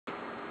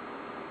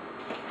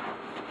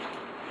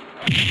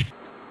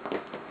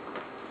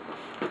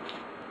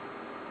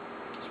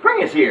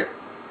Spring is here.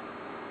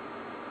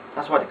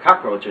 That's why the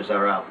cockroaches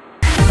are out.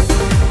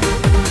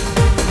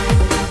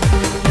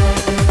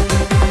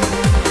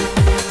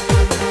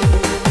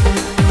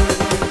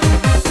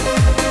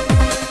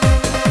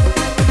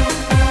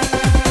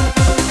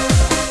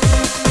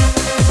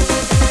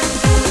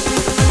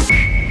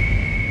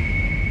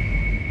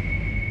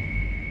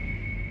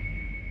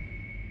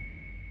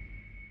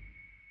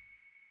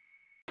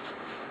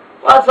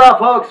 What's up,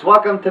 folks?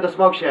 Welcome to the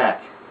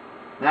Smokeshack.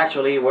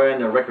 Actually, we're in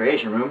the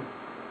recreation room.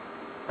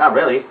 Not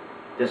really.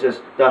 This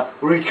is the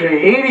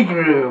recreating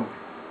room.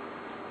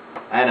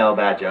 I know,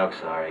 bad joke,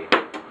 sorry.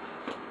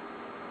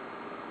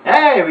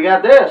 Hey, we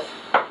got this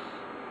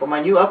for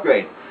my new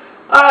upgrade.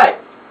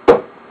 Alright,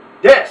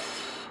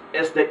 this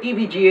is the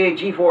EVGA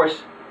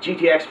GeForce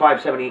GTX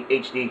 570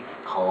 HD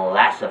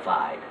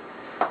Classified.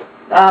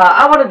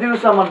 I want to do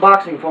some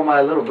unboxing for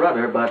my little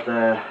brother, but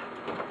I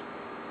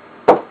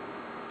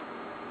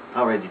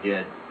already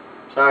did.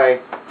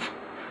 Sorry.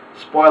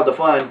 Spoiled the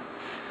fun.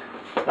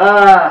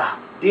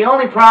 The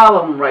only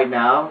problem right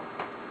now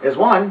is,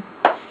 one,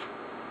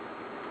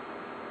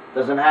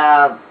 doesn't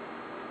have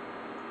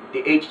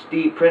the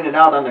HD printed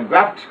out on the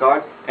graphics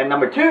card, and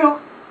number two,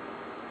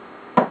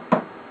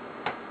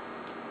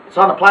 it's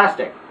on the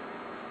plastic.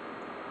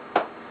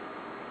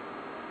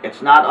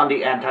 It's not on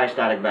the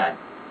anti-static bag.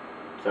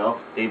 So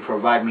they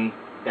provide me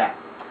that.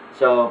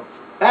 So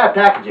bad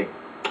packaging.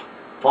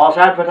 False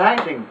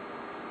advertising.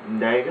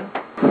 There you go.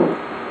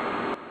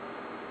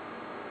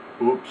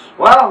 Oops.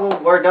 Well,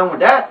 we're done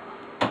with that.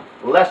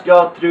 Let's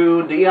go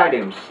through the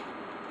items.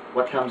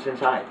 What comes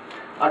inside?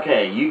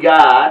 Okay, you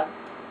got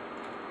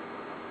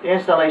the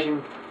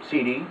installation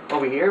CD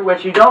over here,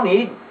 which you don't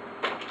need.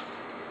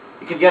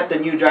 You can get the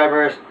new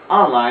drivers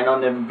online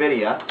on the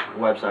EVGA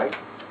website.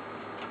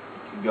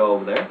 You can go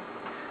over there.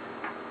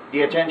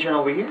 The attention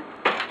over here.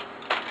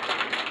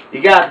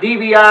 You got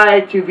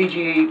DVI to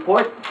VGA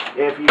port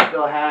if you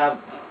still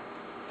have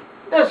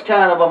this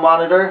kind of a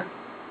monitor,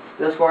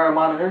 this square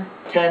monitor,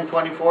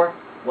 1024.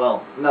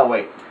 Well, no,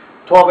 wait,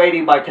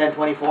 1280 by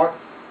 1024.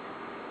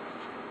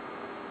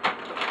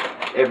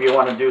 If you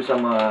want to do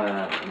some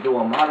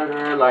dual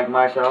monitor like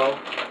myself,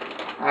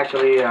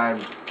 actually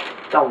I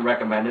don't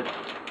recommend it.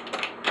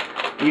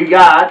 You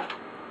got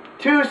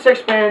two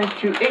 6-pin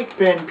to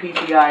 8-pin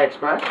PCI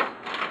Express.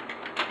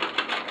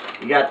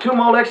 You got two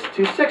Molex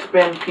to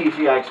 6-pin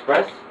PCI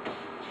Express.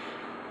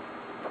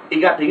 You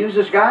got the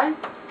user's guide,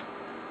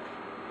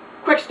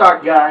 quick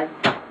start guide,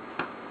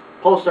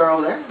 poster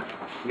over there.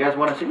 You guys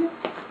want to see it?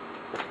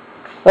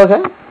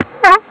 Okay.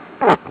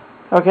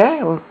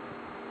 Okay, well,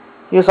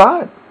 you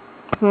saw it.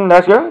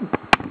 That's good.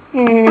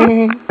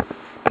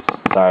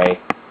 Sorry.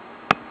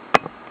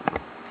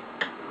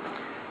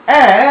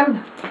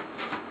 And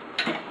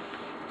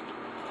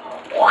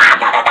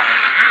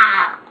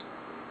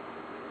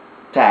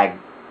tag.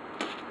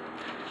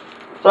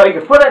 So you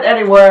can put it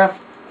anywhere.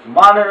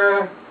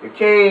 Monitor, your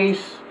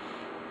case,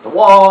 the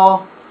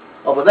wall,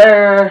 over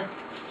there,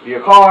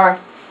 your car.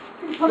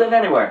 You can put it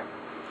anywhere,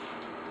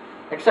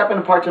 except in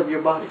the parts of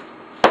your body.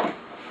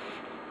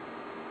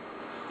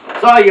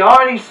 So you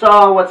already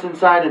saw what's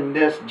inside in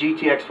this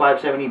GTX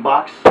 570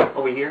 box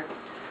over here.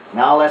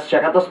 Now let's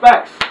check out the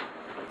specs.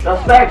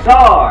 The specs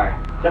are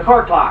the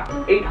core clock,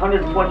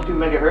 822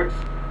 megahertz,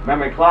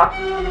 memory clock,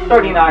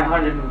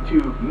 3902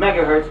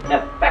 megahertz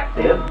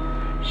effective,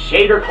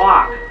 shader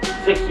clock,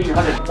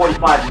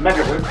 1645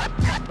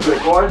 megahertz, good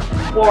cores,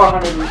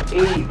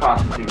 480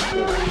 processing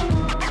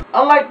cores.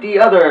 Unlike the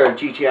other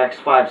GTX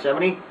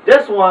 570,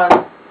 this one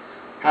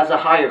has a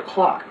higher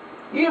clock.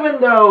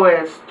 Even though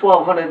it's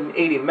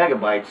 1280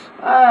 megabytes,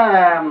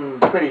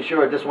 I'm pretty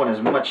sure this one is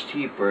much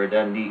cheaper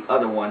than the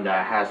other one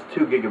that has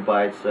 2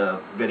 gigabytes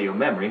of video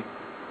memory.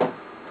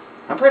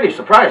 I'm pretty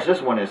surprised this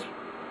one is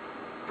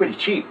pretty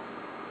cheap.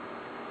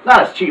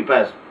 Not as cheap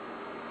as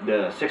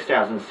the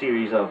 6000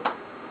 series of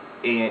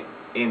AMD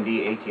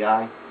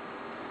ATI.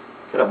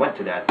 Could have went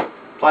to that.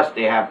 Plus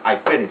they have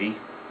Infinity.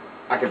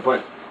 I could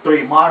put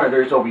 3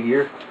 monitors over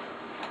here.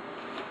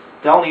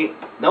 The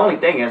only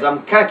thing is,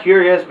 I'm kind of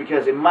curious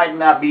because it might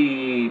not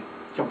be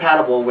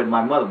compatible with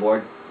my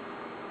motherboard.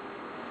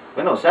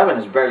 Windows 7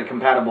 is barely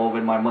compatible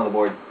with my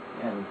motherboard,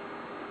 and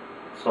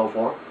so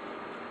forth.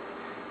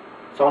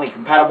 It's only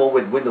compatible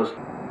with Windows.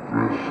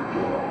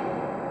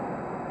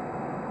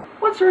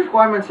 What's the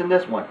requirements in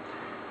this one?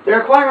 The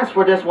requirements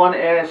for this one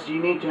is you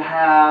need to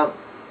have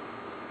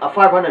a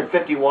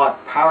 550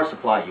 watt power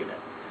supply unit.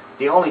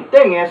 The only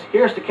thing is,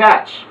 here's the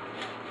catch.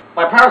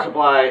 My power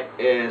supply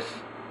is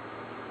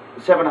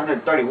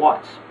 730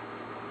 watts.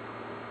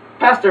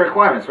 Passed the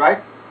requirements,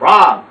 right?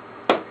 Wrong.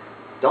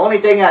 The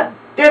only thing I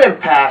didn't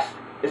pass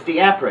is the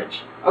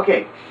amperage.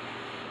 Okay.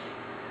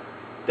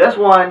 This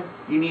one,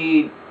 you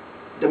need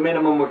the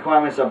minimum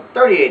requirements of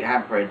 38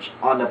 amperage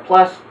on the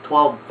plus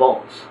 12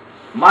 volts.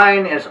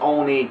 Mine is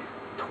only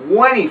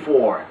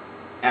 24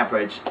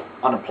 amperage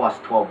on the plus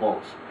 12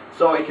 volts.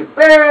 So it could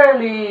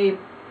barely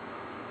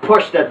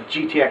push the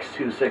GTX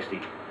 260.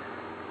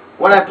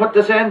 When I put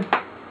this in,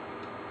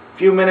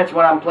 few minutes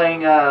when I'm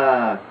playing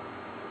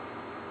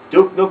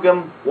Duke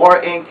Nukem,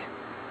 War Inc.,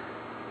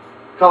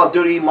 Call of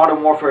Duty,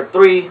 Modern Warfare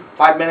 3,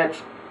 5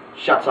 minutes,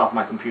 shuts off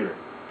my computer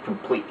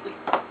completely.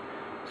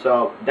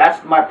 So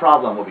that's my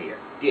problem over here,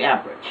 the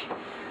amperage.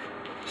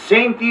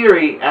 Same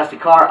theory as the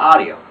car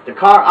audio. The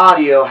car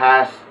audio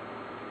has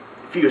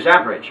fused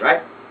amperage,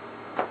 right?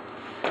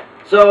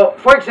 So,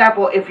 for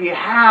example, if you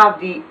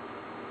have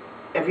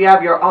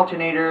your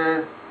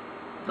alternator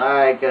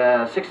like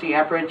 60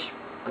 amperage,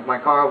 like my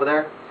car over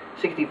there,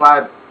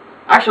 65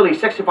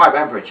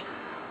 amperage.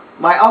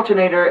 My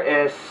alternator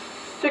is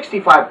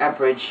 65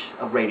 amperage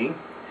of rating,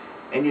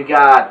 and you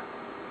got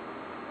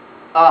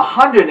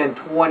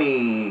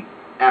 120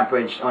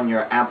 amperage on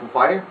your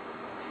amplifier.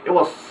 It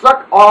will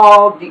suck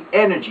all the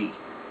energy,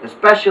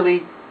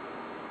 especially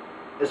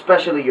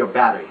your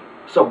battery.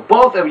 So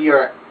both of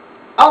your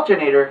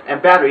alternator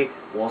and battery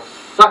will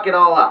suck it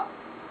all up.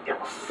 It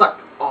will suck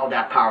all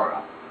that power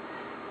up,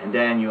 and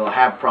then you'll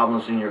have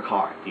problems in your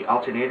car, the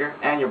alternator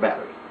and your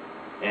battery,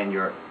 and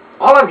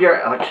all of your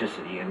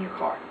electricity in your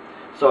car.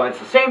 So it's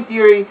the same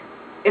theory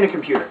in a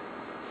computer.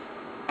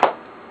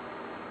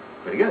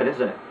 Pretty good,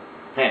 isn't it?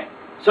 Hey,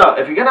 so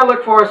if you're gonna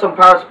look for some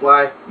power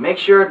supply, make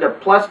sure the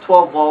plus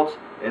 12 volts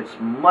is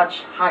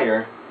much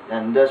higher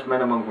than this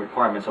minimum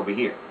requirements over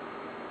here.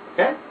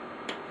 Okay?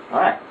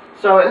 Alright.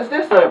 So is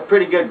this a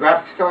pretty good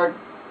graphics card?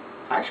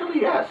 Actually,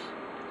 yes.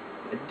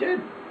 It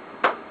did.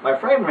 My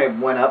frame rate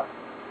went up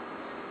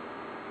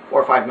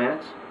 4 or 5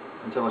 minutes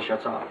until it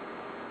shuts off.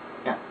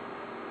 Yeah.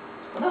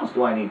 What else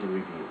do I need to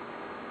review?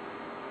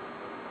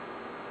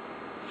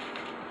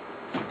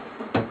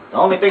 The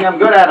only thing I'm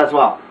good at as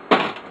well.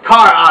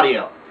 Car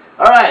audio.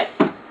 Alright.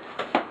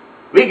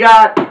 We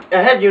got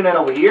a head unit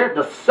over here.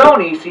 The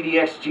Sony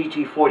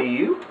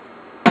CDX-GT40U.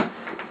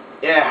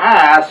 It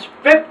has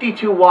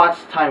 52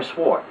 watts times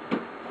 4.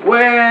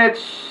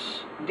 Which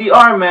the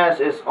RMS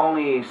is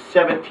only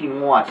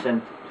 17 watts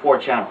and 4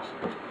 channels.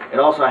 It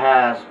also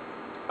has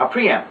a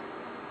preamp.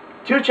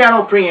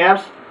 2-channel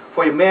preamps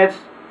for your mids,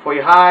 for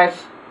your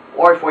highs,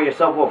 or for your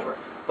subwoofer.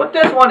 But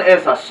this one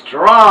is a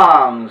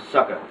strong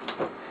sucker.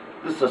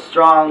 This is a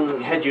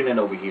strong head unit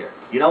over here.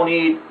 You don't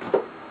need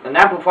an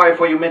amplifier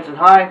for your mids and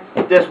high.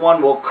 This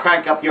one will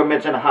crank up your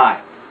mids and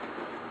high.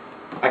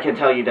 I can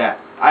tell you that.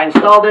 I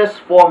installed this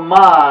for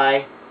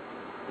my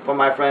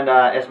friend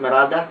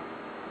Esmeralda.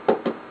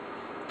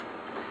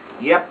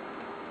 Yep,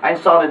 I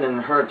installed it in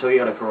her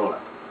Toyota Corolla.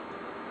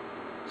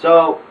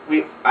 So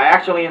I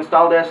actually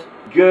installed this.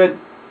 Good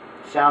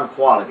sound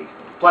quality.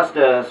 Plus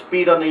the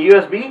speed on the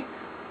USB,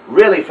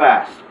 really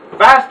fast.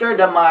 Faster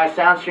than my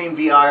SoundStream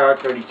VIR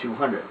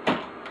 3200.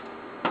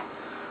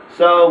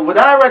 So would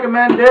I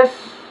recommend this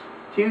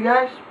to you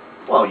guys?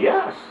 Well,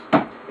 yes.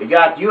 It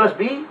got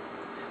USB,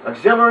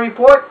 auxiliary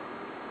port,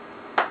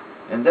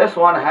 and this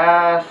one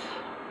has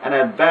an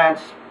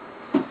advanced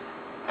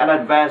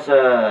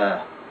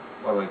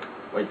what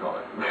do you call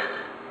it?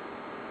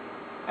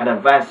 An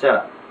advanced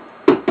setup.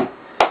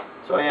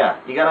 So yeah,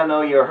 you gotta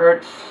know your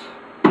hertz,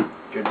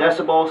 your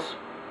decibels.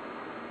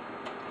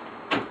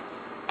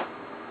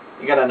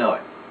 You gotta know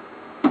it.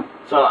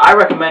 So I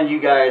recommend you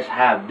guys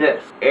have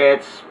this.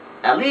 It's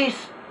at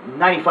least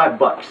 95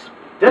 bucks.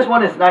 This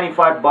one is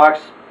 95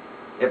 bucks,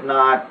 if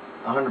not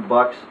 100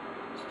 bucks.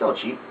 Still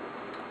cheap.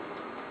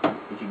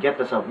 You can get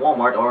this at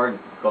Walmart or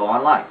go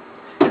online.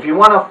 If you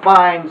want to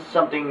find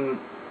something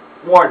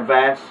more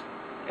advanced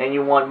and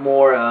you want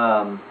more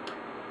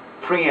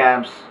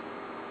preamps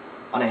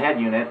on a head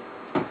unit,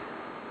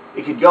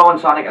 you could go on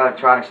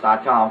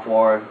sonicelectronics.com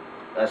for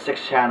a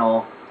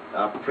 6-channel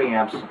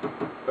preamps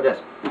for this.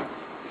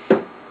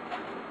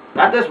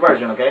 Not this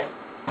version, okay?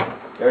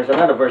 There's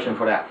another version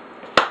for that.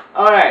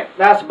 Alright,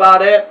 that's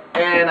about it.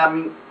 And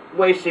I'm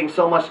wasting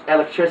so much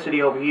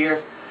electricity over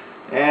here.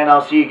 And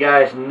I'll see you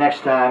guys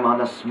next time on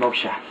the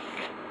Smokeshack.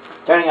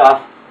 Turning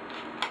off.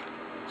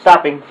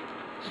 Stopping.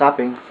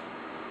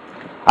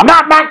 I'm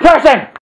not Mac Person!